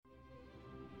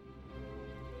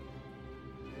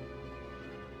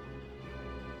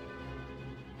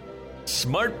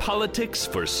Smart politics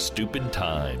for stupid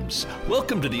times.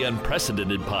 Welcome to the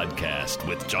Unprecedented Podcast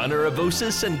with John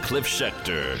Aravosis and Cliff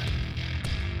Schechter.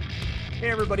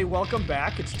 Hey everybody, welcome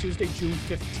back. It's Tuesday, June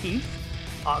 15th.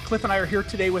 Cliff and I are here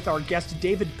today with our guest,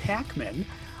 David Pakman.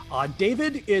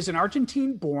 David is an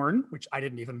Argentine-born, which I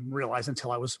didn't even realize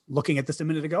until I was looking at this a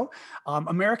minute ago,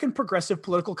 American progressive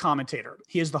political commentator.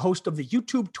 He is the host of the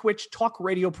YouTube, Twitch, talk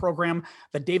radio program,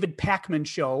 The David Pakman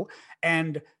Show.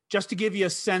 And just to give you a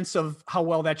sense of how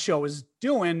well that show is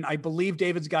doing, I believe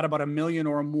David's got about 1 million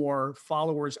or more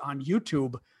followers on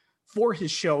YouTube for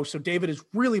his show. So David has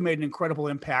really made an incredible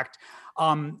impact.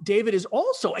 David is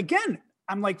also, again,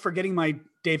 I'm like forgetting my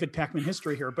David Pakman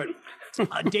history here, but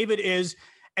David is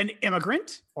an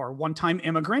immigrant or one-time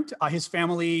immigrant. His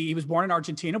family, he was born in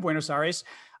Argentina, Buenos Aires,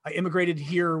 immigrated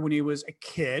here when he was a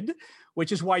kid,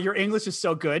 which is why your English is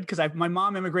so good, because my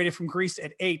mom immigrated from Greece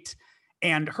at 8,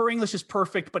 and her English is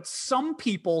perfect, but some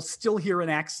people still hear an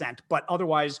accent, but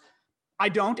otherwise I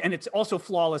don't, and it's also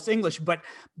flawless English. But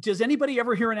does anybody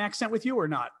ever hear an accent with you or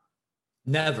not?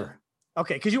 Never.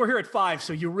 Okay, because you were here at 5,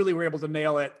 so you really were able to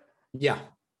nail it. Yeah.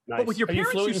 Nice. But with your parents,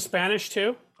 Are you fluent in Spanish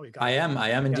too? Oh, you got I am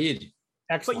indeed.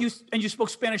 Excellent. But you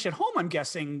spoke Spanish at home, I'm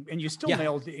guessing, and you still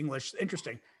nailed the English.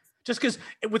 Interesting. Just because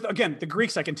with, again, the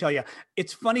Greeks, I can tell you,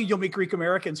 it's funny you'll meet Greek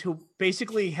Americans who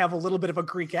basically have a little bit of a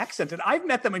Greek accent. And I've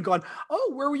met them and gone,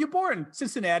 oh, where were you born?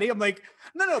 Cincinnati. I'm like,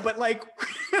 no, but like,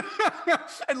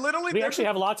 and literally. We actually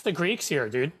have lots of Greeks here,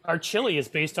 dude. Our chili is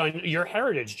based on your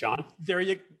heritage, John.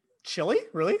 Chili?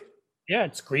 Really? Yeah,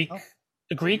 it's Greek. Oh.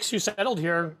 The Greeks who settled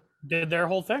here did their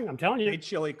whole thing. I'm telling you.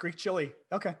 Greek chili.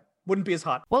 Okay. Wouldn't be as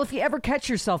hot. Well, if you ever catch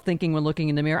yourself thinking when looking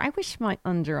in the mirror, I wish my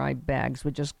under-eye bags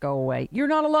would just go away. You're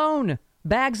not alone.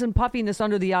 Bags and puffiness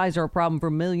under the eyes are a problem for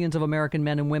millions of American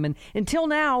men and women. Until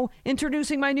now,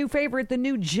 introducing my new favorite, the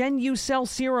new Genucell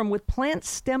Serum with plant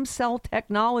stem cell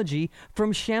technology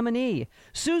from Chamonix.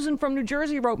 Susan from New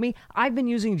Jersey wrote me, I've been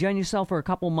using Genucell for a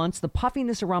couple months. The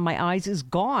puffiness around my eyes is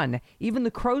gone. Even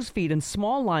the crow's feet and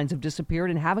small lines have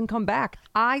disappeared and haven't come back.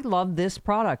 I love this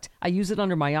product. I use it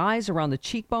under my eyes, around the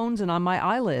cheekbones, and on my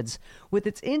eyelids. With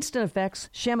its instant effects,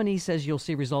 Chamonix says you'll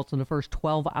see results in the first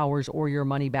 12 hours or your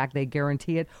money back. They guarantee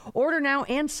it. Order now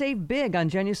and save big on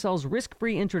Genucell's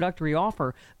risk-free introductory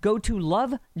offer. Go to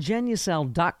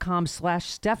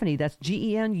lovegenucell.com/Stephanie. That's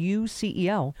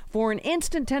Genucel. For an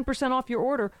instant 10% off your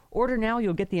order. Order now.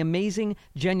 You'll get the amazing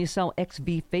Genucell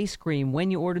XV face cream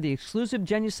when you order the exclusive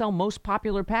Genucell most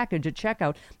popular package at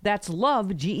checkout. That's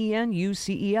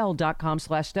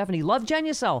lovegenucel.com/Stephanie.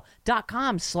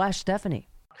 Lovegenucel.com/Stephanie.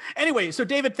 Anyway, so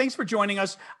David, thanks for joining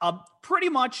us. Pretty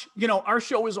much, our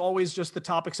show is always just the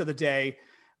topics of the day.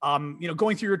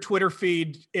 Going through your Twitter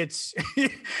feed, it's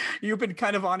you've been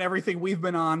kind of on everything we've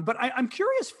been on. But I'm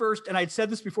curious first, and I'd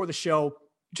said this before the show,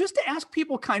 just to ask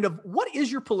people kind of what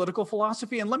is your political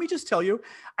philosophy? And let me just tell you,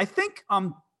 I think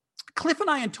Cliff and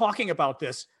I, in talking about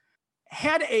this,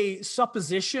 had a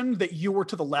supposition that you were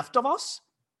to the left of us.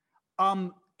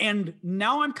 And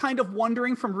now I'm kind of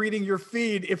wondering from reading your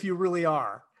feed if you really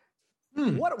are.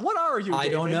 What are you, David? I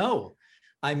don't know.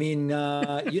 I mean,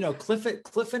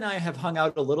 Cliff and I have hung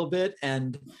out a little bit,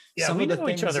 and we know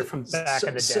each other from back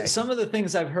in the day. Some of the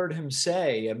things I've heard him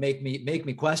say make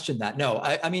me question that. No,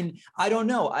 I mean, I don't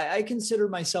know. I consider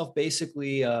myself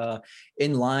basically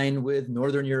in line with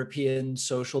Northern European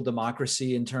social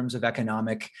democracy in terms of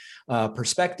economic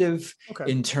perspective,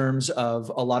 in terms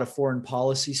of a lot of foreign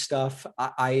policy stuff.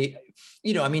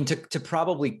 To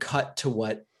probably cut to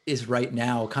what is right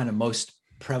now kind of most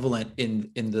prevalent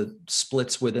in the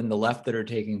splits within the left that are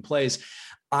taking place.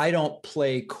 I don't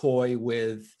play coy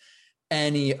with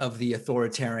any of the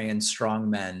authoritarian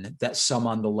strongmen that some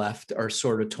on the left are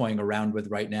sort of toying around with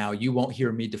right now. You won't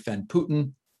hear me defend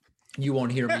Putin. You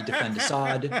won't hear me defend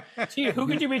Assad. Gee, who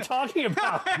could you be talking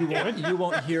about? You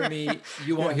won't hear me.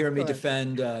 You won't hear me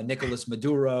defend Nicolas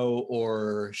Maduro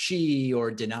or Xi,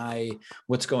 or deny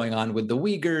what's going on with the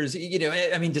Uyghurs.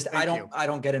 I mean, I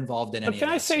don't get involved in any. But can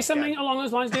I say something along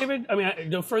those lines, David? I mean,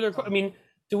 no further. I mean,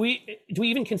 do we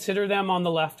even consider them on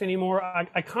the left anymore?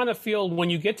 I kind of feel when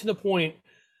you get to the point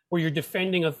where you're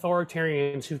defending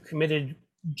authoritarians who've committed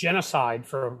genocide,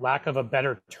 for lack of a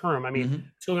better term. I mean,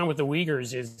 what's going on with the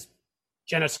Uyghurs is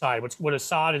genocide. What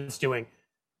Assad is doing.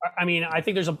 I mean, I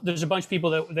think there's a bunch of people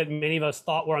that many of us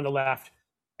thought were on the left,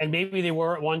 and maybe they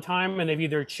were at one time, and they've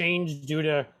either changed due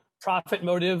to profit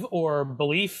motive or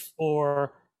belief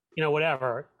or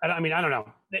whatever. I mean, I don't know.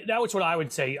 That was what I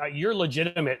would say. You're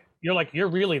legitimate. You're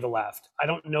really the left. I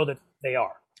don't know that they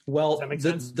are. Well, Does that make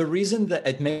sense? The reason that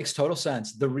it makes total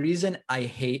sense. The reason I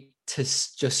hate to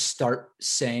just start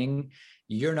saying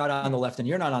you're not on the left and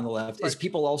you're not on the left, is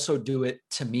people also do it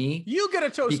to me. You get a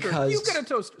toaster. Because, you get a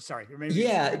toaster. Sorry.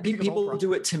 People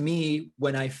do it to me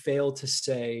when I fail to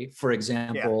say, for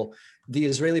example, the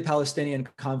Israeli-Palestinian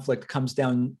conflict comes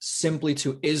down simply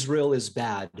to Israel is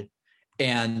bad.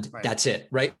 And that's it,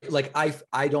 right? Like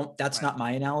I don't, that's not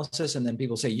my analysis. And then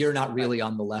people say, you're not really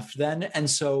on the left then. And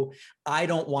so I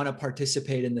don't want to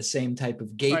participate in the same type of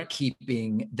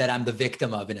gatekeeping that I'm the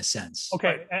victim of, in a sense.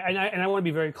 Okay. And I want to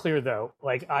be very clear though,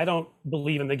 like, I don't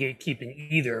believe in the gatekeeping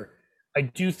either. I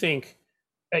do think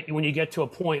that when you get to a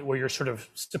point where you're sort of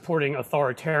supporting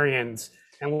authoritarians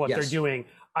and what they're doing,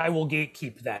 I will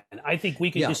gatekeep that. I think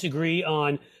we can disagree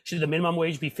on, should the minimum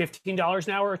wage be $15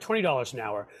 an hour or $20 an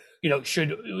hour?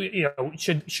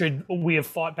 Should we have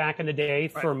fought back in the day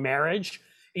for marriage,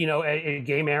 a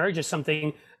gay marriage as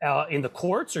something in the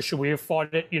courts, or should we have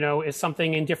fought it, as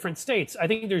something in different states? I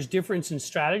think there's difference in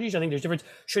strategies. I think there's difference.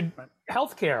 Should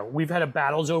healthcare, we've had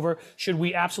battles over, should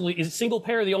we absolutely, is single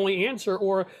payer the only answer,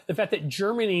 or the fact that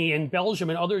Germany and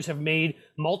Belgium and others have made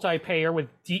multi-payer with,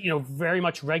 very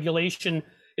much regulation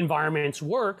environments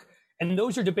work? And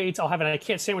those are debates I'll have. And I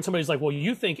can't stand when somebody's like, well,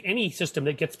 you think any system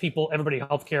that gets everybody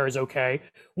healthcare is okay.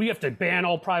 We have to ban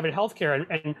all private healthcare.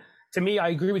 And to me, I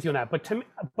agree with you on that.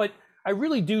 But I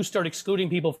really do start excluding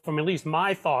people from at least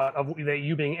my thought of that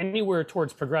you being anywhere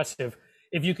towards progressive.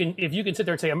 If you can sit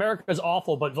there and say America's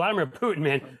awful, but Vladimir Putin,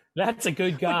 man, that's a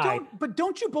good guy. But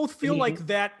don't you both feel like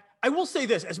that? I will say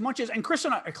this, as much as, and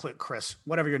Chris,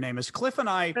 whatever your name is, Cliff and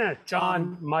I,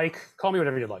 John, Mike, call me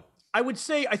whatever you'd like. I would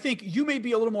say, I think you may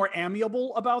be a little more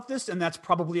amiable about this, and that's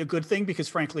probably a good thing because,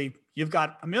 frankly, you've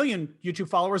got 1 million YouTube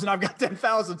followers and I've got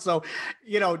 10,000. So,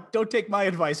 don't take my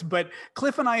advice. But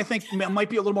Cliff and I think, might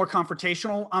be a little more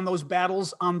confrontational on those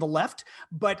battles on the left.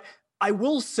 But I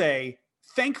will say,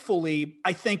 thankfully,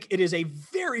 I think it is a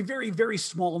very, very, very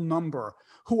small number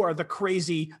who are the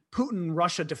crazy Putin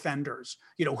Russia defenders,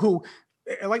 who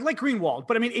like Greenwald.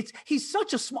 But I mean, he's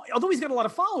such a small, although he's got a lot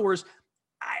of followers,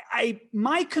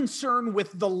 my concern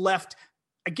with the left,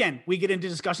 again, we get into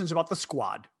discussions about the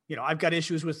squad. I've got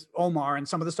issues with Omar and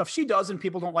some of the stuff she does, and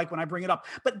people don't like when I bring it up.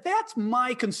 But that's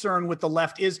my concern with the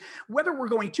left, is whether we're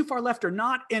going too far left or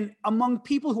not, and among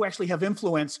people who actually have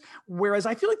influence. Whereas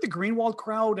I feel like the Greenwald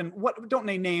crowd, and don't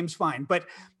name names, fine. But,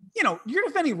 you're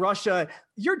defending Russia.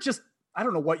 You're just, I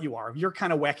don't know what you are. You're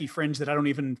kind of wacky fringe that I don't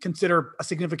even consider a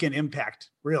significant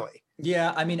impact, really.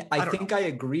 Yeah, I mean, I think I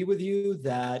agree with you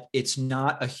that it's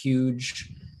not a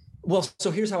huge, so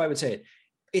here's how I would say it.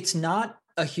 It's not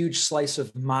a huge slice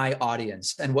of my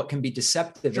audience, and what can be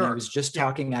deceptive. Sure. And I was just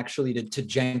talking actually to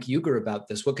Cenk Uygur about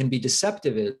this. What can be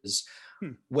deceptive is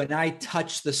when I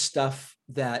touch the stuff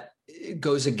that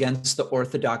goes against the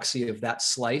orthodoxy of that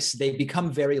slice, they become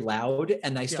very loud,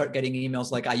 and I start getting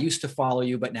emails like, I used to follow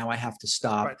you, but now I have to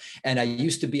stop. Right. And I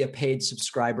used to be a paid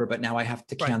subscriber, but now I have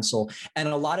to cancel. Right. And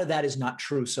a lot of that is not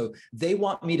true. So they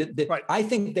want me to, I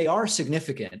think they are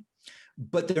significant,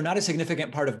 but they're not a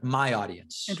significant part of my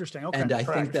audience. Interesting. Okay. And I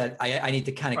think that I need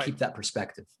to kind of keep that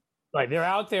perspective. Right. They're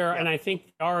out there. And I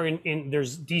think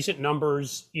there's decent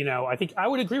numbers, I think I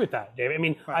would agree with that, Dave. I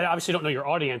mean, I obviously don't know your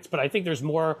audience, but I think there's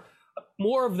more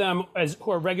of them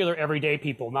who are regular everyday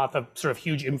people, not the sort of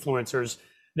huge influencers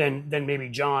than maybe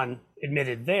John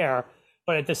admitted there.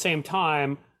 But at the same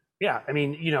time, I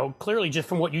mean, clearly just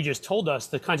from what you just told us,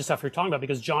 the kinds of stuff you're talking about,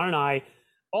 because John and I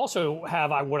also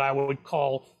have what I would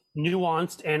call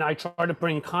nuanced, and I try to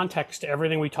bring context to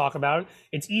everything we talk about.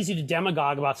 It's easy to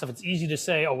demagogue about stuff. It's easy to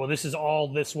say, oh, well, this is all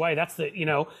this way. That's but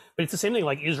it's the same thing.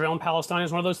 Like Israel and Palestine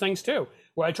is one of those things too,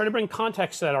 where I try to bring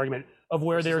context to that argument of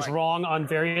where there's wrong on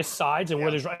various sides and where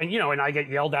there's, and I get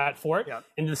yelled at for it. Yeah.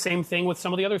 And the same thing with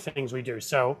some of the other things we do.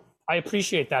 So I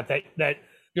appreciate that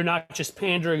you're not just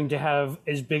pandering to have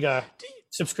as big a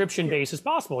subscription base as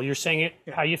possible. You're saying it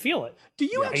how you feel it. Do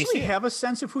you actually have a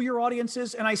sense of who your audience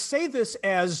is? And I say this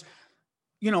as,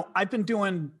 I've been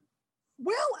doing,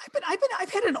 I've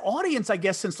had an audience, I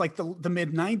guess, since like the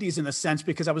mid 90s in a sense,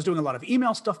 because I was doing a lot of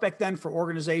email stuff back then for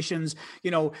organizations,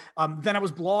 then I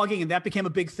was blogging, and that became a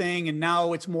big thing. And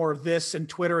now it's more of this and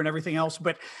Twitter and everything else.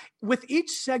 But with each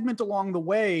segment along the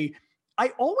way, I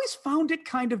always found it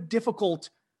kind of difficult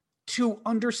to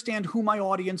understand who my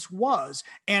audience was.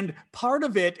 And part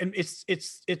of it, and it's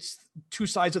two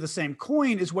sides of the same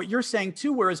coin, is what you're saying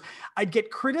too, whereas I'd get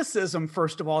criticism,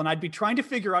 first of all, and I'd be trying to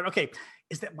figure out, okay,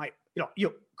 is that my,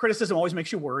 criticism always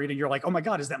makes you worried, and you're like, oh my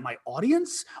God, is that my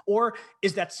audience? Or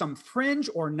is that some fringe?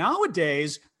 Or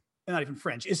nowadays, not even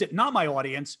fringe, is it not my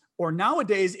audience? Or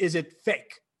nowadays, is it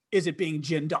fake? Is it being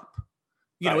ginned up?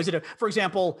 Is it for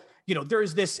example,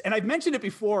 there's this, and I've mentioned it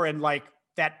before, and like,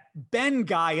 that Ben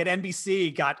guy at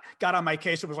NBC got on my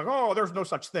case and was like, oh, there's no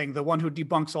such thing. The one who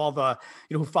debunks all the,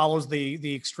 who follows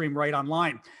the extreme right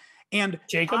online. And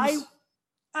Jacobs?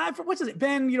 What's his name?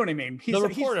 Ben, you know what I mean? He's the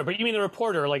reporter, but you mean the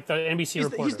reporter, like the NBC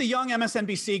reporter. He's the young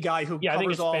MSNBC guy who covers I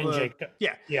think it's all Ben the... Jacobs.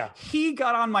 Yeah. He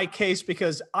got on my case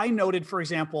because I noted, for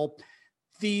example,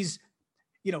 these,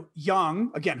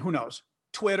 young, again, who knows,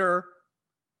 Twitter,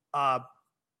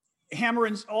 hammer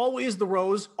and always the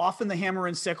rose, often the hammer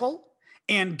and sickle,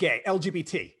 and gay,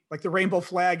 LGBT, like the rainbow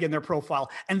flag in their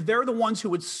profile. And they're the ones who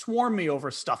would swarm me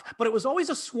over stuff. But it was always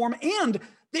a swarm, and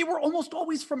they were almost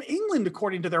always from England,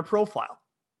 according to their profile.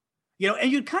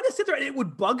 And you'd kind of sit there and it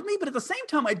would bug me, but at the same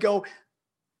time, I'd go,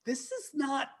 this is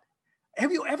not,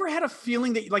 have you ever had a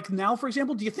feeling that, like now, for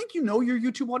example, do you think your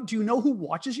YouTube, do you know who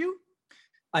watches you?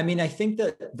 I mean, I think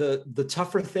that the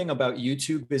tougher thing about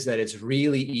YouTube is that it's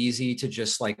really easy to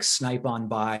just like snipe on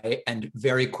by and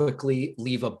very quickly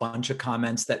leave a bunch of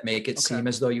comments that make it seem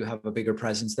as though you have a bigger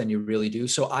presence than you really do.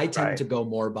 So I tend to go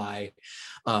more by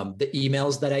the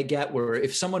emails that I get, where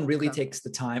if someone really takes the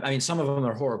time, I mean, some of them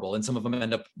are horrible and some of them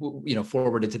end up,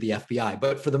 forwarded to the FBI.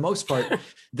 But for the most part,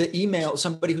 the email,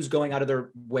 somebody who's going out of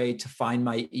their way to find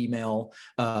my email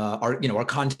or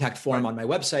contact form on my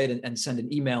website and send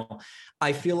an email,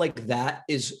 I feel like that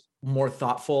is more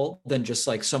thoughtful than just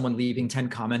like someone leaving 10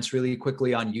 comments really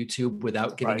quickly on YouTube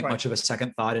without giving it much of a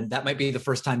second thought. And that might be the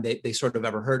first time they sort of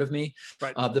ever heard of me.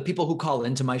 The people who call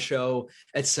into my show,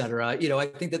 et cetera, I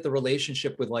think that the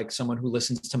relationship with like someone who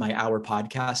listens to my hour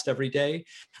podcast every day,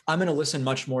 I'm going to listen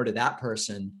much more to that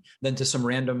person than to some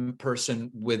random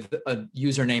person with a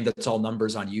username that's all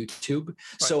numbers on YouTube.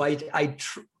 So I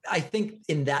think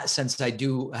in that sense, I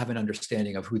do have an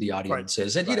understanding of who the audience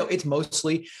is. And, it's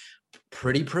mostly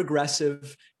pretty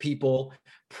progressive people,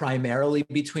 primarily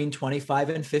between 25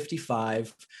 and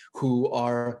 55, who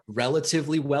are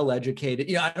relatively well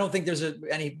educated. I don't think there's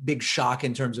any big shock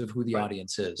in terms of who the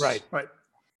audience is. Right.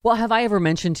 Well, have I ever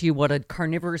mentioned to you what a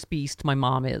carnivorous beast my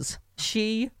mom is?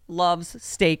 She loves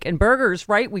steak and burgers,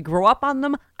 right? We grew up on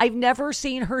them. I've never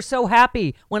seen her so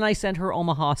happy when I sent her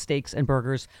Omaha steaks and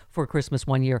burgers for Christmas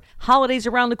one year. Holidays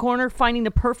around the corner. Finding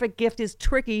the perfect gift is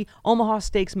tricky. Omaha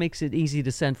Steaks makes it easy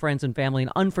to send friends and family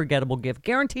an unforgettable gift,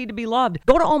 guaranteed to be loved.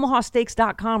 Go to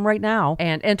omahasteaks.com right now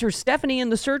and enter Stephanie in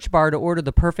the search bar to order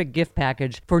the perfect gift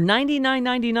package. For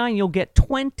 $99.99, you'll get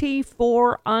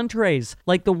 24 entrees,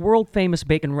 like the world-famous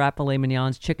bacon wrap filet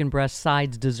mignons, chicken breasts,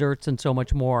 sides, desserts, and so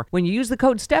much more. When you use the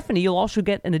code Stephanie, you'll also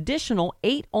get an additional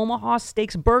 8 Omaha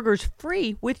Steaks burgers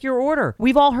free with your order.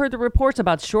 We've all heard the reports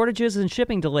about shortages and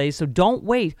shipping delays, so don't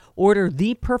wait. Order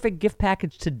the perfect gift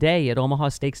package today at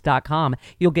omahasteaks.com.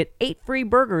 You'll get 8 free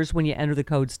burgers when you enter the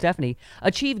code Stephanie.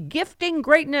 Achieve gifting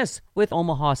greatness with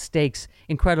Omaha Steaks.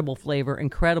 Incredible flavor,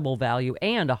 incredible value,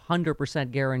 and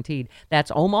 100% guaranteed.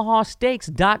 That's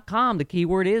omahasteaks.com. The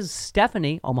keyword is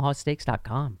Stephanie,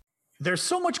 omahasteaks.com. There's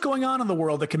so much going on in the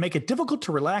world that can make it difficult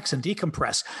to relax and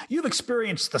decompress. You've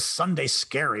experienced the Sunday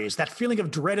scaries, that feeling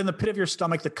of dread in the pit of your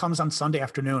stomach that comes on Sunday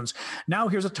afternoons. Now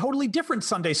here's a totally different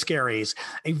Sunday scaries,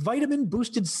 a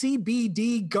vitamin-boosted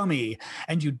CBD gummy.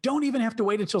 And you don't even have to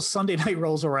wait until Sunday night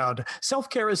rolls around.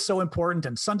 Self-care is so important,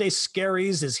 and Sunday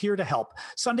Scaries is here to help.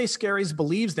 Sunday Scaries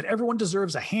believes that everyone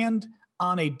deserves a hand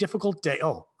on a difficult day.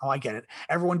 Oh, I get it.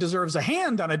 Everyone deserves a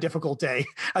hand on a difficult day.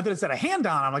 I thought it said a hand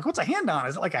on. I'm like, what's a hand on?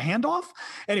 Is it like a handoff?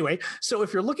 Anyway, so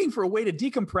if you're looking for a way to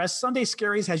decompress, Sunday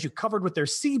Scaries has you covered with their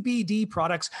CBD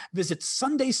products. Visit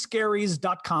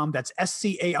sundayscaries.com. That's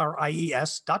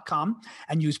SCARIES.com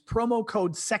and use promo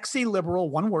code SEXYLIBERAL,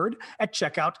 one word, at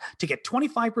checkout to get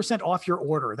 25% off your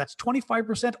order. That's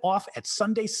 25% off at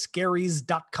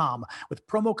sundayscaries.com with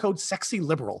promo code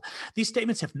SEXYLIBERAL. These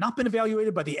statements have not been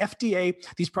evaluated by the FDA.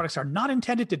 These products are not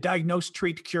intended to diagnose,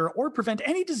 treat, cure, or prevent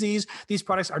any disease. These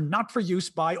products are not for use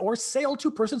by or sale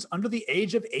to persons under the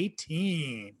age of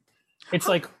 18. It's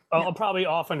like probably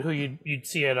often who you'd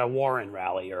see at a Warren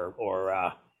rally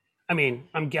or I mean,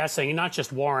 I'm guessing not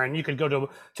just Warren. You could go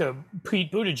to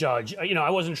Pete Buttigieg. I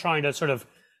wasn't trying to sort of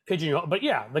pigeonhole, but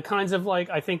yeah, the kinds of like,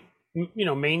 I think,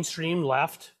 mainstream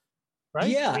left. Right?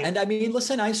 Yeah. And I mean,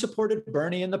 listen, I supported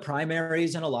Bernie in the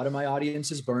primaries and a lot of my audience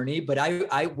is Bernie, but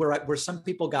where some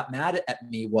people got mad at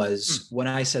me was when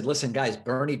I said, listen, guys,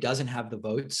 Bernie doesn't have the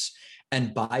votes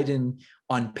and Biden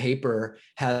on paper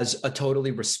has a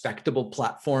totally respectable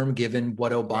platform given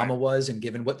what Obama was and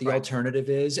given what the alternative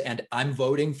is. And I'm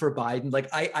voting for Biden. Like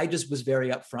I just was very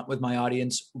upfront with my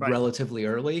audience relatively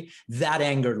early. That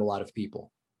angered a lot of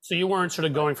people. So you weren't sort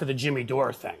of going for the Jimmy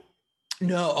Dore thing?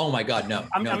 No. Oh my God. No.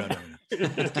 No.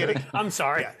 I'm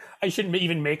sorry. Yeah. I shouldn't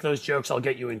even make those jokes. I'll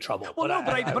get you in trouble. Well,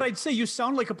 but I'd say you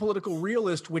sound like a political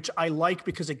realist, which I like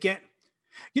because, again,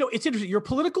 It's interesting. You're a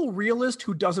political realist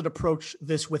who doesn't approach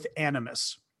this with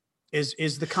animus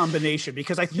is the combination,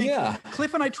 because I think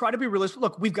Cliff and I try to be realistic.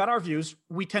 Look, we've got our views.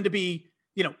 We tend to be,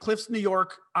 Cliff's New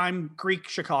York, I'm Greek,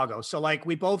 Chicago. So like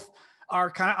we both are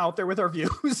kind of out there with our views,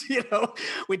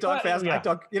 we talk fast. I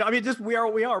talk, just we are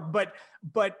what we are, but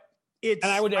it's,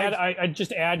 and I would add, I'd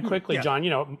just add quickly,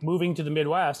 John, moving to the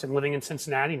Midwest and living in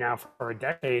Cincinnati now for a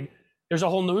decade, there's a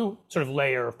whole new sort of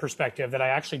layer of perspective that I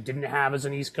actually didn't have as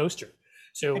an East Coaster.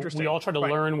 So we all try to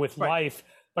learn with life,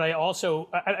 but I also,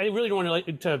 I really don't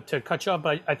want to cut you up,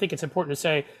 but I think it's important to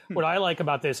say what I like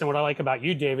about this and what I like about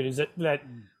you, David, is that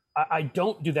I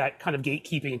don't do that kind of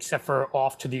gatekeeping except for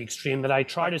off to the extreme, that I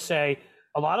try to say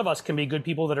a lot of us can be good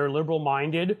people that are liberal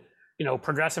minded,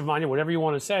 progressive minded, whatever you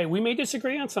want to say. We may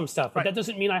disagree on some stuff, but that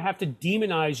doesn't mean I have to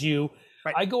demonize you.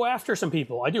 Right. I go after some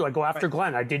people. I do. I go after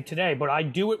Glenn. I did today, but I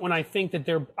do it when I think that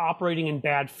they're operating in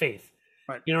bad faith.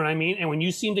 Right. You know what I mean? And when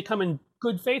you seem to come in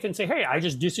good faith and say, hey, I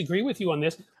just disagree with you on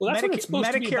this. Well, that's what it's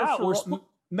supposed to be about. We're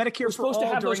supposed to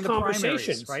have those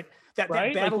conversations, right? That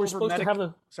battle over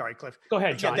Medicare. Sorry, Cliff. Go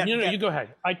ahead, John. You go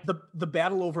ahead. The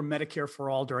battle over Medicare for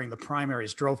all during the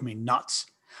primaries drove me nuts,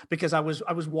 because I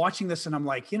was watching this and I'm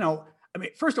like,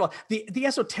 first of all, the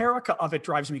esoterica of it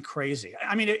drives me crazy.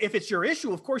 I mean, if it's your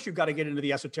issue, of course you've got to get into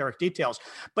the esoteric details.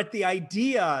 But the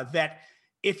idea that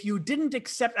if you didn't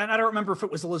accept, and I don't remember if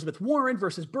it was Elizabeth Warren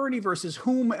versus Bernie versus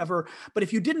whomever, but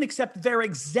if you didn't accept their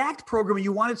exact program and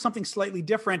you wanted something slightly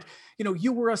different,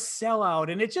 you were a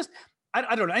sellout. And it just,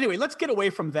 I don't know. Anyway, let's get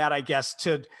away from that, I guess,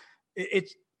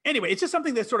 it's just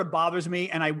something that sort of bothers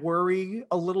me. And I worry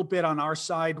a little bit on our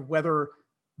side whether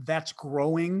that's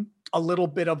growing a little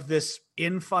bit of this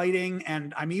infighting.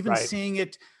 And I'm even seeing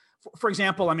it, for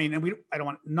example, maybe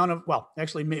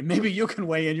you can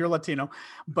weigh in, you're Latino,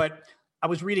 but I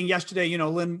was reading yesterday,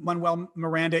 Lin-Manuel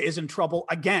Miranda is in trouble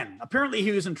again. Apparently he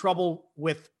was in trouble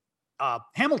with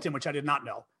Hamilton, which I did not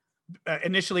know.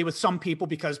 Initially with some people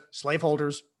because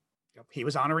slaveholders, he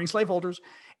was honoring slaveholders.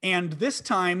 And this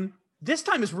time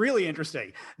is really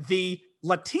interesting. The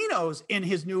Latinos in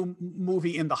his new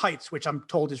movie In the Heights, which I'm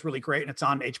told is really great, and it's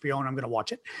on HBO and I'm going to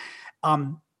watch it,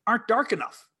 aren't dark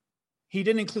enough. He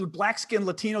didn't include black-skinned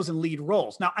Latinos in lead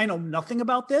roles. Now, I know nothing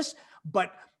about this,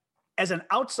 but as an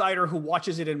outsider who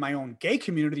watches it in my own gay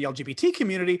community, the LGBT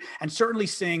community, and certainly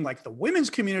seeing like the women's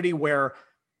community where,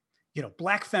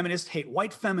 black feminists hate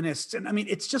white feminists. And I mean,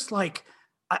 it's just like,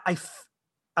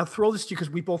 I'll throw this to you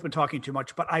because we've both been talking too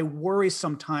much, but I worry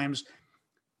sometimes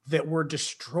that we're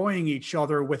destroying each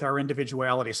other with our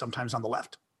individuality sometimes on the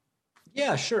left.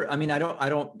 Yeah, sure. I mean,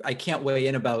 I can't weigh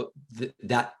in about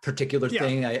that particular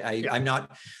thing. I'm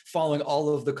not following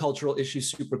all of the cultural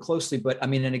issues super closely, but I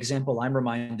mean, an example I'm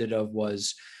reminded of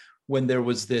was when there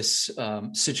was this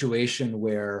situation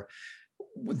where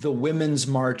the Women's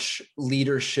March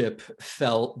leadership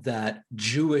felt that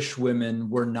Jewish women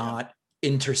were not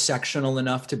intersectional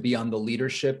enough to be on the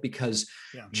leadership because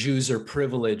Jews are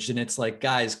privileged. And it's like,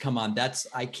 guys, come on,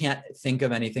 I can't think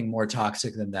of anything more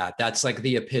toxic than that. That's like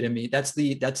the epitome. That's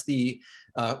the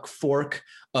fork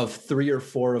of 3 or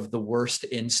 4 of the worst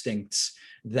instincts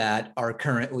that are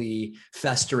currently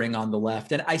festering on the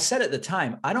left. And I said at the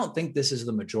time, I don't think this is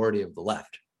the majority of the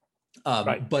left.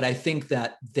 But I think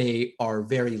that they are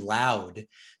very loud,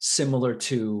 similar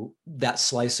to that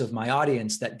slice of my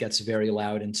audience that gets very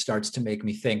loud and starts to make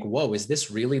me think, whoa, is this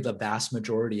really the vast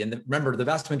majority? And remember, the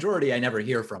vast majority I never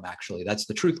hear from, actually. That's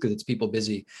the truth, because it's people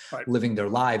busy living their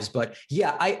lives. But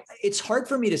yeah, it's hard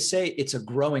for me to say it's a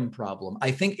growing problem. I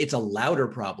think it's a louder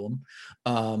problem,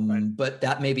 but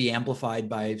that may be amplified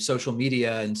by social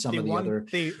media and some of the other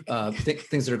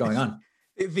things that are going on.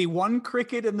 The one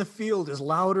cricket in the field is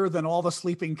louder than all the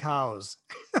sleeping cows.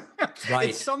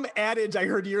 It's some adage I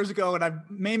heard years ago, and I'm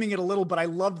maiming it a little, but I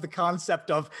love the concept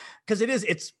of, because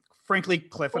it's frankly,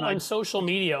 Cliff and social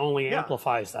media only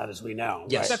amplifies that, as we know.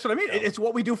 Yes, that's what I mean. It's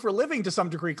what we do for a living to some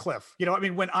degree, Cliff.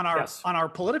 When on our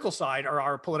political side, or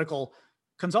our political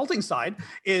consulting side,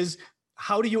 is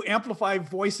how do you amplify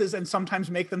voices and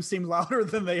sometimes make them seem louder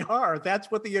than they are?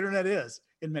 That's what the internet is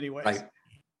in many ways. Right.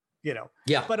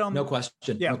 But no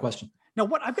question. No question. Now,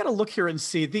 what I've got to look here and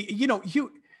see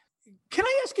can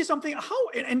I ask you something? How,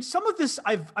 and some of this,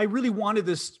 I really wanted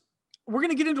this, we're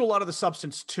going to get into a lot of the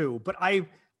substance too, but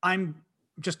I'm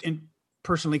just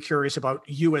personally curious about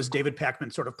you as David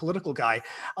Pakman, sort of political guy.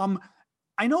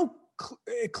 I know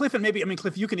Cliff, and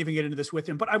Cliff, you can even get into this with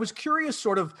him, but I was curious,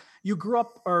 sort of, you grew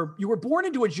up, or you were born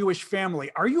into a Jewish family.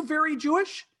 Are you very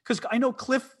Jewish? Because I know,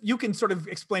 Cliff, you can sort of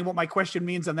explain what my question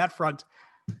means on that front.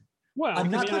 Well,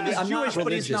 I'm not Jewish, but he's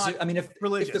religious. not I mean, if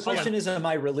religious. the question is, am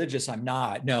I religious? I'm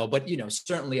not. No, but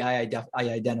certainly I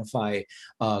identify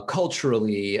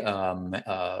culturally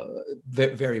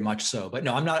very much so. But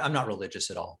no, I'm not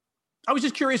religious at all. I was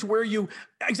just curious where you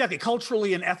exactly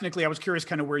culturally and ethnically. I was curious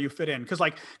kind of where you fit in, because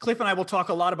like Cliff and I will talk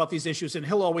a lot about these issues, and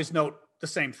he'll always note the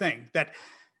same thing, that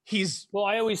he's. Well,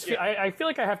 I always feel, I feel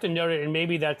like I have to note it, and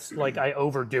maybe that's like I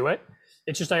overdo it.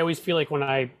 It's just I always feel like when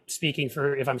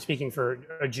if I'm speaking for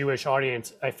a Jewish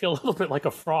audience, I feel a little bit like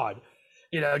a fraud,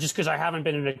 just because I haven't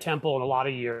been in a temple in a lot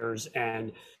of years,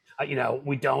 and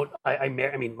we don't. I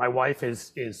mean, my wife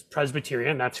is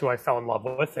Presbyterian. That's who I fell in love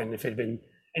with, and if it had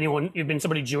been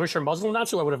somebody Jewish or Muslim,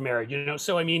 that's who I would have married,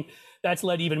 So, I mean, that's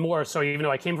led even more. So even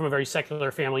though I came from a very secular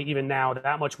family, even now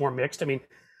that much more mixed. I mean,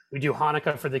 we do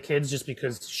Hanukkah for the kids just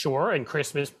because, sure, and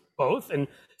Christmas both and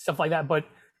stuff like that. But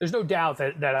there's no doubt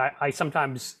that I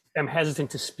sometimes am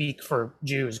hesitant to speak for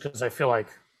Jews because I feel like,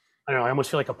 I don't know, I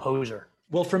almost feel like a poser.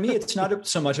 Well, for me, it's not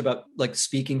so much about like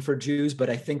speaking for Jews, but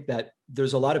I think that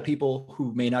there's a lot of people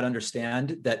who may not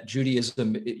understand that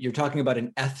Judaism, you're talking about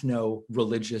an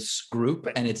ethno-religious group,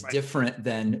 and it's different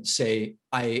than, say,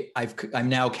 I'm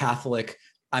now Catholic,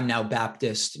 I'm now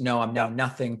Baptist, no, I'm now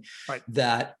nothing. Right.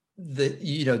 That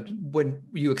when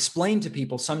you explain to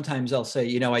people, sometimes I'll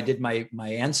say, I did my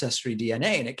ancestry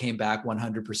DNA and it came back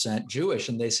 100% Jewish.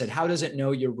 And they said, how does it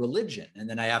know your religion? And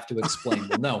then I have to explain,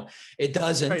 well, no, it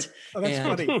doesn't. Right. Oh, that's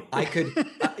funny.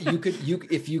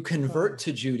 If you convert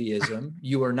to Judaism,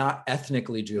 you are not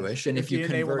ethnically Jewish. And if you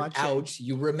convert out,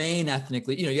 you remain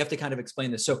ethnically, you have to kind of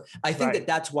explain this. So I think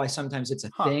that's why sometimes it's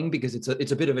a thing, because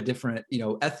it's a bit of a different,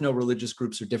 ethno-religious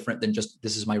groups are different than just,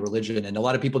 this is my religion. And a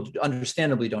lot of people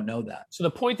understandably don't know that. So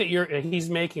the point that he's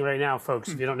making right now, folks,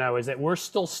 if you don't know, is that we're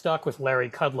still stuck with Larry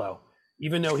Kudlow.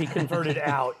 Even though he converted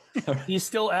out, he's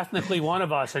still ethnically one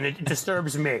of us, and it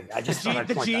disturbs me. I just thought I'd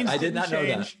point that out. I did not know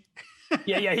that.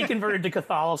 Yeah, he converted to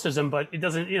Catholicism, but it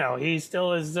doesn't, he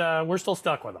still is, we're still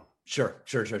stuck with him. Sure.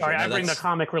 All right, I bring the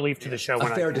comic relief to the show. A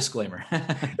fair disclaimer.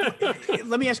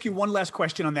 Let me ask you one last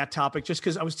question on that topic, just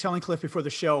because I was telling Cliff before the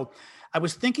show, I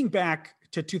was thinking back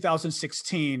to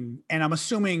 2016, and I'm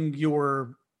assuming you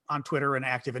were on Twitter and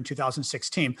active in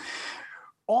 2016.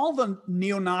 All the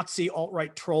neo-Nazi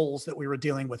alt-right trolls that we were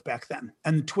dealing with back then,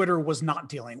 and Twitter was not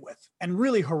dealing with, and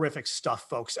really horrific stuff,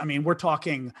 folks. I mean, we're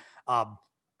talking, I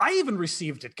even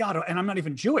received it, God, and I'm not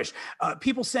even Jewish,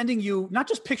 people sending you not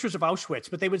just pictures of Auschwitz,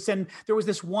 but they would send, there was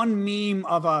this one meme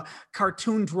of a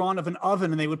cartoon drawn of an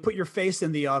oven, and they would put your face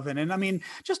in the oven. And I mean,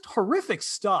 just horrific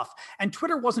stuff. And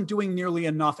Twitter wasn't doing nearly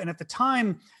enough. And at the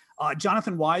time,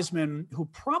 Jonathan Weisman, who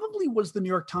probably was the New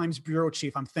York Times bureau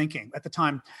chief, I'm thinking at the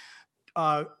time,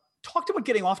 talked about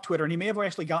getting off Twitter, and he may have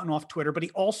actually gotten off Twitter, but he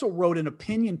also wrote an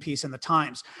opinion piece in the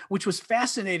Times, which was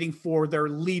fascinating for their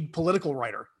lead political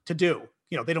writer to do.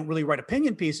 They don't really write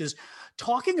opinion pieces,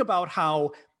 talking about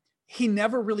how he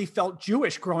never really felt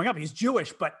Jewish growing up. He's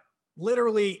Jewish, but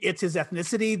literally it's his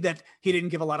ethnicity that he didn't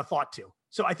give a lot of thought to.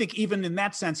 So I think even in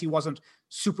that sense, he wasn't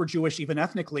super Jewish, even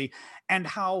ethnically, and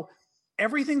how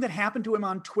everything that happened to him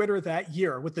on Twitter that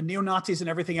year with the neo-Nazis and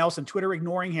everything else, and Twitter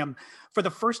ignoring him for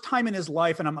the first time in his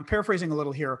life, and I'm paraphrasing a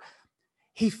little here,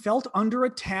 he felt under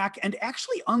attack and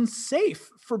actually unsafe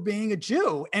for being a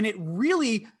Jew. And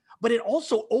but it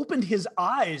also opened his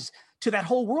eyes to that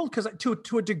whole world, because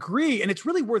to a degree, and it's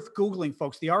really worth Googling,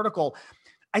 folks, the article.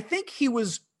 I think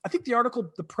the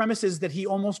article, the premise is that he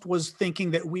almost was thinking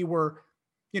that we were,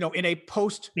 in a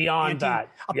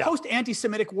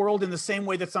post-anti-Semitic world, in the same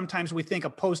way that sometimes we think a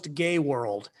post-gay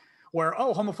world, where,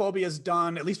 homophobia is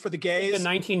done, at least for the gays. In the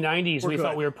 1990s, we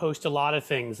thought we were post a lot of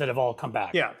things that have all come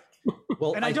back. Yeah.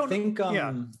 Well, and I think,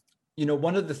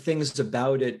 one of the things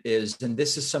about it is, and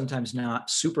this is sometimes not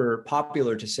super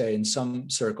popular to say in some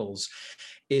circles,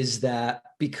 is that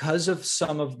because of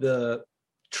some of the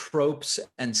tropes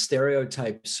and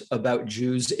stereotypes about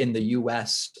Jews in the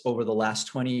US over the last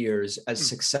 20 years as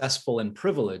successful and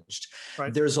privileged,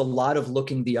 there's a lot of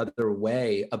looking the other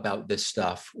way about this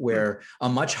stuff, where a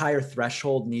much higher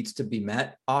threshold needs to be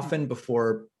met often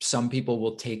before some people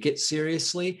will take it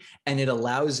seriously, and it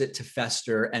allows it to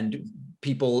fester, and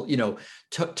people,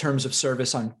 terms of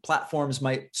service on platforms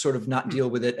might sort of not deal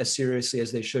with it as seriously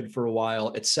as they should for a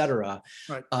while, et cetera.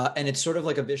 And it's sort of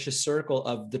like a vicious circle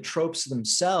of the tropes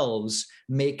themselves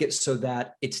make it so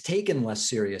that it's taken less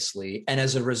seriously. And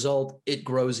as a result, it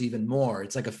grows even more.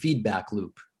 It's like a feedback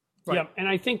loop. Yeah. And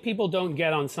I think people don't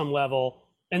get on some level,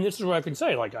 and this is where I can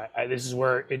say, like, this is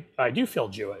where I do feel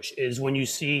Jewish, is when you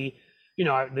see,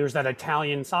 there's that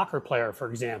Italian soccer player, for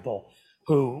example,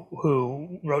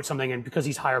 who wrote something, and because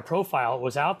he's higher profile,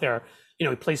 was out there.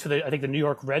 He plays for I think the New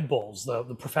York Red Bulls,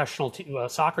 the professional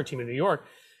soccer team in New York,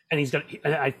 and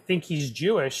I think he's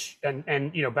Jewish, and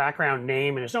background,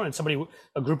 name, and his own. And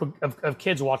a group of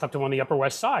kids walked up to him on the Upper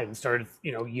West Side and started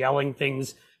yelling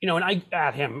things, and I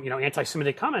at him,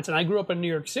 anti-Semitic comments. And I grew up in New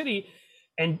York City,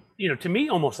 and to me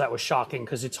almost that was shocking,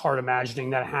 because it's hard imagining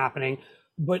that happening.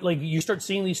 But like, you start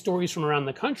seeing these stories from around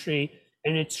the country.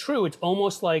 And it's true. It's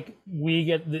almost like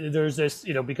there's this,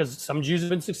 because some Jews have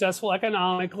been successful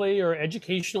economically or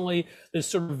educationally, this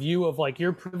sort of view of like,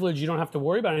 you're privileged, you don't have to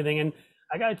worry about anything. And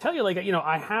I got to tell you,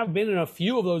 I have been in a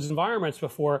few of those environments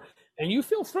before, and you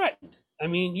feel threatened. I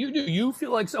mean, you do. You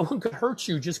feel like someone could hurt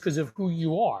you just because of who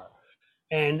you are.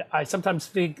 And I sometimes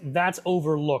think that's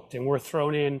overlooked, and we're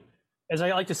thrown in, as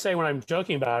I like to say when I'm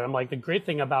joking about it, I'm like, the great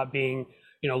thing about being,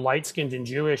 light-skinned and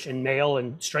Jewish and male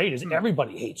and straight is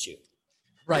everybody hates you.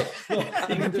 Right. Well,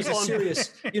 there's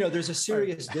a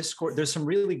serious discourse. There's some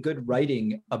really good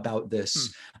writing about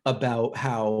this, about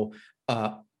how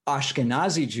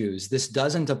Ashkenazi Jews, this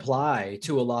doesn't apply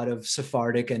to a lot of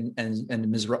Sephardic and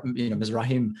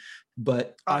Mizrahim,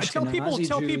 but tell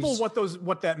people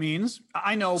what that means.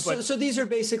 I know, but so these are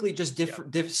basically just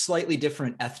slightly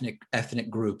different ethnic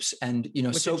groups, and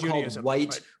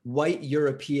so-called white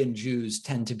European Jews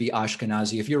tend to be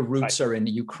Ashkenazi. If your roots are in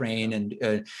Ukraine, and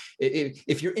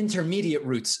if your intermediate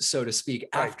roots, so to speak,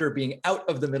 after being out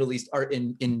of the Middle East, are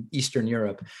in Eastern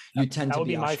Europe, you tend to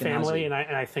be Ashkenazi. That would be my family, and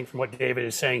I think from what David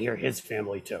is saying here, his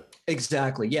family too.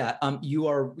 Exactly. Yeah. You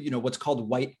are what's called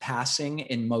white passing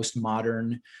in most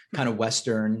modern kind of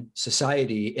Western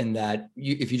society, in that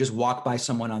if you just walk by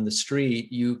someone on the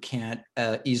street, you can't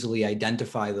easily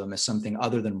identify them as something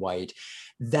other than white.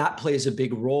 That plays a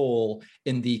big role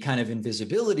in the kind of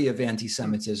invisibility of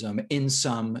anti-Semitism in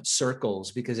some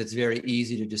circles, because it's very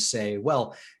easy to just say,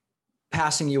 well,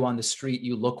 passing you on the street,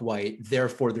 you look white,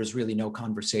 therefore there's really no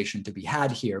conversation to be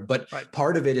had here. But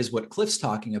part of it is what Cliff's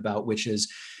talking about, which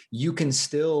is you can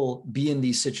still be in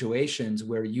these situations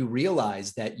where you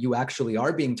realize that you actually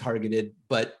are being targeted,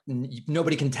 but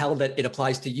nobody can tell that it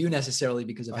applies to you necessarily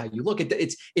because of how you look.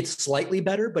 It's slightly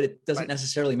better, but it doesn't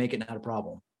necessarily make it not a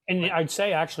problem. And I'd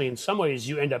say, actually, in some ways,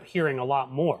 you end up hearing a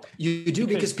lot more. You do,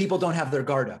 because people don't have their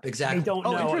guard up. Exactly. They don't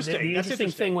know. Interesting. The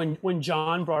interesting thing, when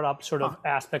John brought up sort of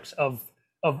aspects of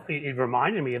it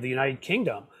reminded me of the United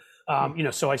Kingdom.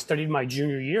 So I studied my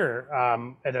junior year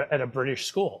at a British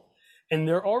school. And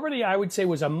there already, I would say,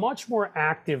 was a much more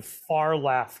active far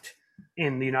left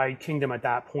in the United Kingdom at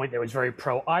that point. There was very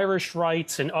pro-Irish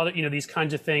rights and other, these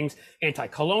kinds of things,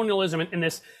 anti-colonialism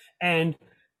and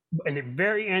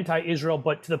very anti-Israel,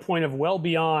 but to the point of well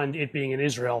beyond it being an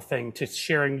Israel thing, to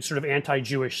sharing sort of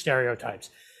anti-Jewish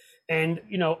stereotypes. And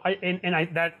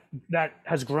that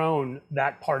has grown,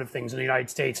 that part of things in the United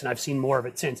States, and I've seen more of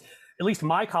it since. At least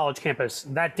my college campus,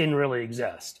 that didn't really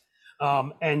exist.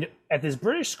 And at this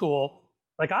British school,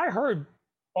 I heard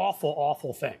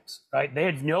awful things, right? They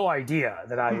had no idea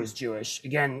that I was Jewish.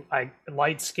 Again,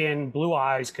 light skin, blue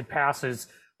eyes, could pass as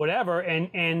whatever.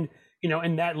 And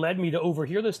that led me to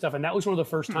overhear this stuff. And that was one of the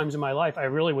first times in my life I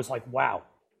really was like, wow,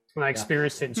 when I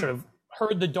experienced it and sort of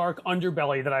heard the dark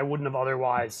underbelly that I wouldn't have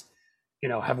otherwise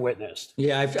have witnessed.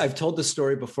 Yeah, I've told the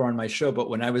story before on my show, but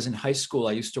when I was in high school,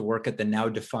 I used to work at the now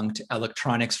defunct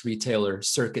electronics retailer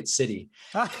Circuit City,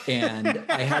 and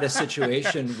I had a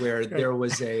situation where there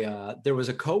was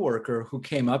a coworker who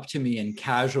came up to me and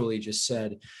casually just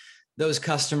said, "Those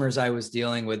customers I was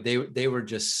dealing with, they were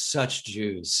just such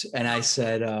Jews." And I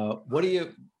said, "What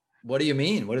do you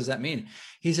mean? What does that mean?"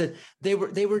 He said, they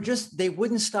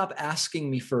wouldn't stop asking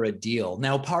me for a deal.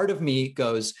 Now, part of me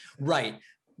goes, right,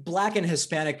 Black and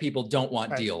Hispanic people don't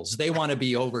want deals. They want to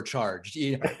be overcharged.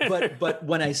 But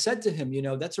when I said to him,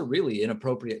 that's a really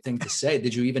inappropriate thing to say.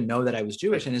 Did you even know that I was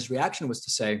Jewish? And his reaction was to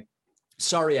say,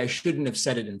 "Sorry, I shouldn't have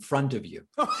said it in front of you."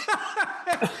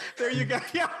 There you go.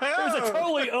 Yeah. It was a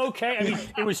totally okay. I mean,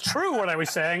 it was true what I was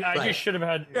saying. I just should have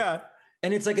had. Yeah.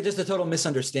 And it's just a total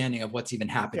misunderstanding of what's even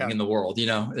happening in the world,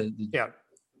 Yeah.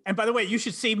 And by the way, you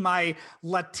should see my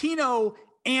Latino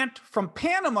aunt from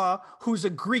Panama, who's a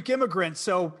Greek immigrant.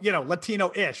 So,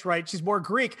 Latino-ish, right? She's more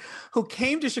Greek, who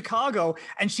came to Chicago,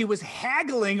 and she was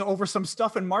haggling over some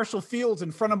stuff in Marshall Fields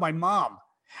in front of my mom.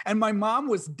 And my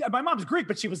mom's Greek,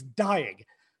 but she was dying.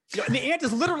 And the aunt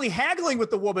is literally haggling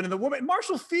with the woman, and the woman,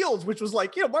 Marshall Fields, which was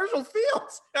like, Marshall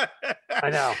Fields.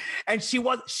 I know. And she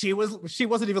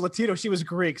wasn't even Latino. She was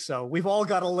Greek. So we've all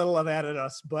got a little of that in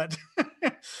us, but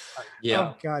yeah.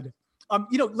 Oh God.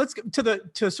 Let's get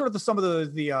to sort of some of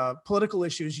the political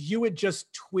issues. You had just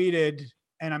tweeted,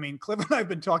 and I mean, Cliff and I have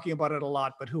been talking about it a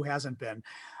lot, but who hasn't been,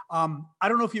 I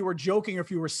don't know if you were joking or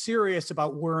if you were serious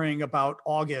about worrying about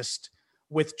August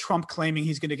with Trump claiming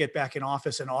he's going to get back in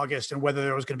office in August and whether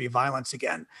there was going to be violence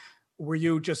again. Were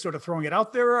you just sort of throwing it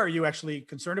out there? Are you actually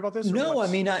concerned about this? No, I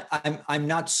mean, I'm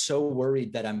not so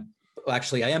worried that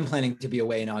I am planning to be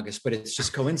away in August, but it's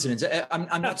just coincidence.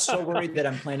 I'm not so worried that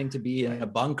I'm planning to be in a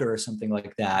bunker or something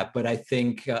like that. But I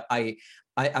think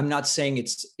I'm not saying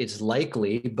it's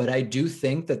likely, but I do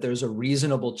think that there's a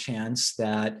reasonable chance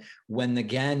that when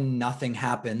again nothing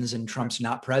happens and Trump's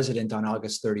not president on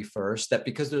August 31st, that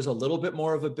because there's a little bit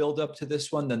more of a buildup to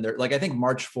this one than I think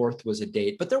March 4th was a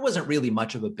date, but there wasn't really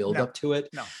much of a buildup to it.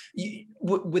 No.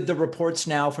 With the reports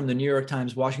now from the New York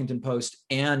Times, Washington Post,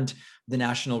 and the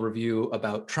National Review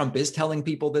about Trump is telling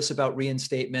people this about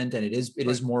reinstatement, and it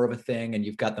is more of a thing. And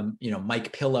you've got them,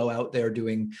 Mike Pillow out there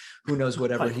doing who knows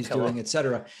whatever he's doing, et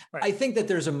cetera. Right. I think that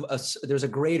there's a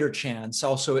greater chance.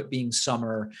 Also, it being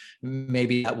summer,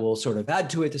 maybe that will sort of add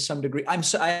to it to some degree. I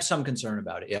have some concern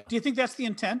about it. Yeah. Do you think that's the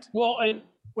intent? Well,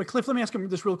 wait, Cliff, let me ask him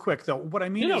this real quick though. What I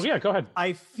mean is, go ahead.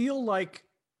 I feel like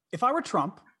if I were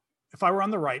Trump, if I were on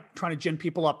the right trying to gin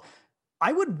people up,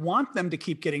 I would want them to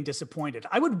keep getting disappointed.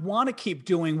 I would want to keep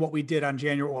doing what they did on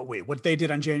January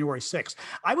 6th.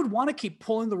 I would want to keep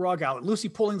pulling the rug out, Lucy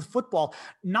pulling the football,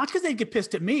 not because they'd get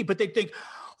pissed at me, but they'd think,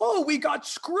 oh, we got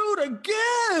screwed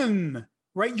again,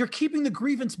 right? You're keeping the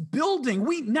grievance building.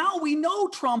 We know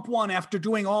Trump won after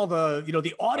doing all the,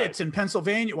 the audits in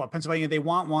Pennsylvania. Well, Pennsylvania, they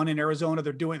want one. In Arizona,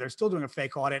 they're still doing a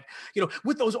fake audit.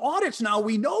 With those audits now,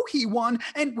 we know he won,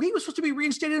 and he was supposed to be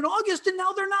reinstated in August, and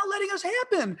now they're not letting us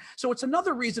happen. So it's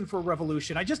another reason for a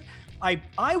revolution.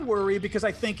 I worry because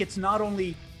I think it's not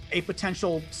only a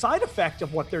potential side effect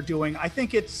of what they're doing. I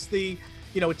think it's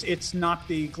it's not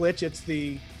the glitch. It's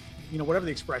the, whatever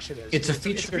the expression is. It's a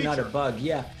feature, not a bug.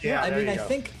 Yeah. Yeah. I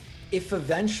think if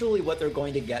eventually what they're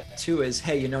going to get to is,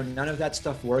 hey, none of that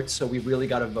stuff worked, so we really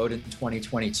got to vote in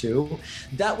 2022,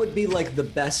 that would be like the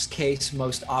best case,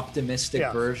 most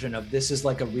optimistic version of this is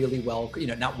like a really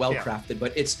not well-crafted,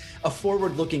 but it's a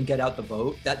forward-looking get out the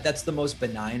vote. That's the most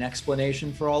benign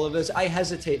explanation for all of this. I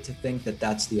hesitate to think that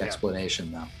that's the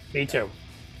explanation, though. Me too.